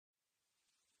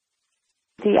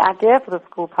The idea for the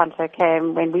school poncho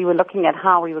came when we were looking at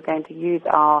how we were going to use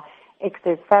our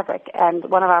excess fabric. And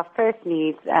one of our first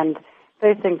needs and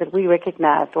first things that we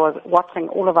recognized was watching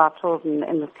all of our children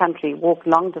in this country walk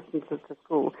long distances to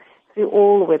school through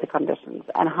all the weather conditions,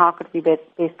 and how could we best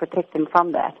protect them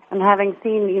from that. And having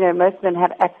seen, most of them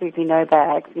have absolutely no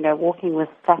bags, walking with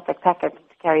plastic packets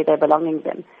to carry their belongings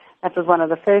in. That was one of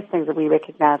the first things that we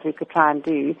recognized we could try and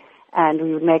do, and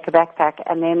we would make a backpack.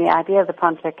 And then the idea of the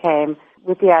poncho came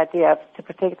with the idea to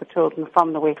protect the children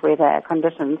from the wet weather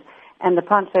conditions. And the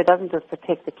poncho doesn't just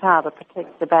protect the child, it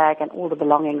protects the bag and all the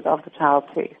belongings of the child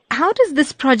too. How does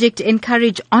this project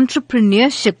encourage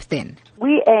entrepreneurship then?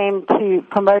 We aim to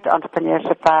promote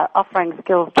entrepreneurship by offering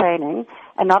skills training.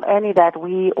 And not only that,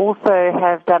 we also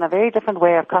have done a very different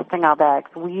way of costing our bags.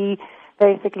 We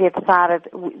basically have decided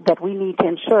that we need to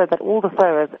ensure that all the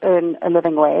sewers earn a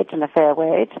living wage and a fair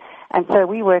wage. And so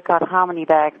we work out how many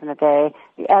bags in a day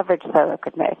the average sewer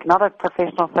could make. Not a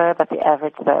professional sewer, but the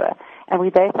average sewer. And we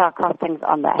base our costings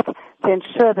on that to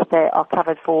ensure that they are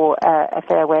covered for a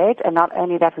fair wage. And not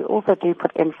only that, we also do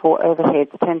put in for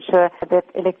overheads to ensure that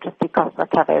electricity costs are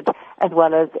covered, as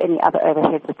well as any other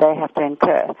overheads that they have to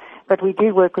incur. But we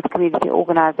do work with community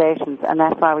organizations, and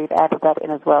that's why we've added that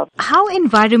in as well. How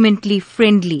environmentally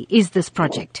friendly is this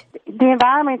project? The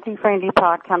environmentally friendly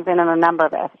part comes in a number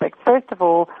of aspects. First of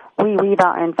all, we weave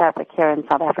our own fabric here in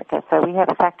South Africa. So we have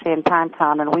a factory in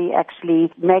Pinetown, and we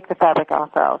actually make the fabric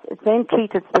ourselves. It's then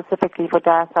treated specifically for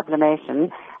dye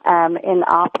sublimation in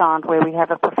our plant, where we have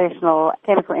a professional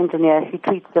chemical engineer who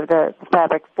treats the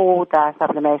fabric for dye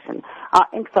sublimation. Our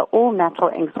inks are all natural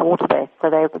inks, water-based, so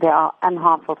they are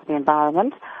unharmful to the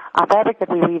environment. Our fabric that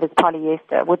we weave is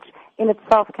polyester, which in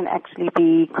itself can actually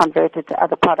be converted to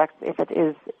other products if it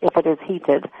is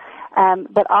heated.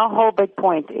 But our whole big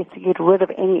point is to get rid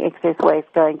of any excess waste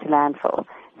going to landfill.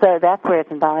 So that's where it's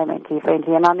environmentally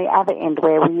friendly. And on the other end,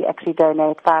 where we actually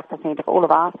donate 5% of all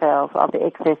of our sales of the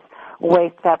excess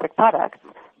waste fabric products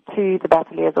to the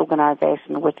Patel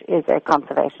organization, which is a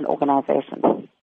conservation organization.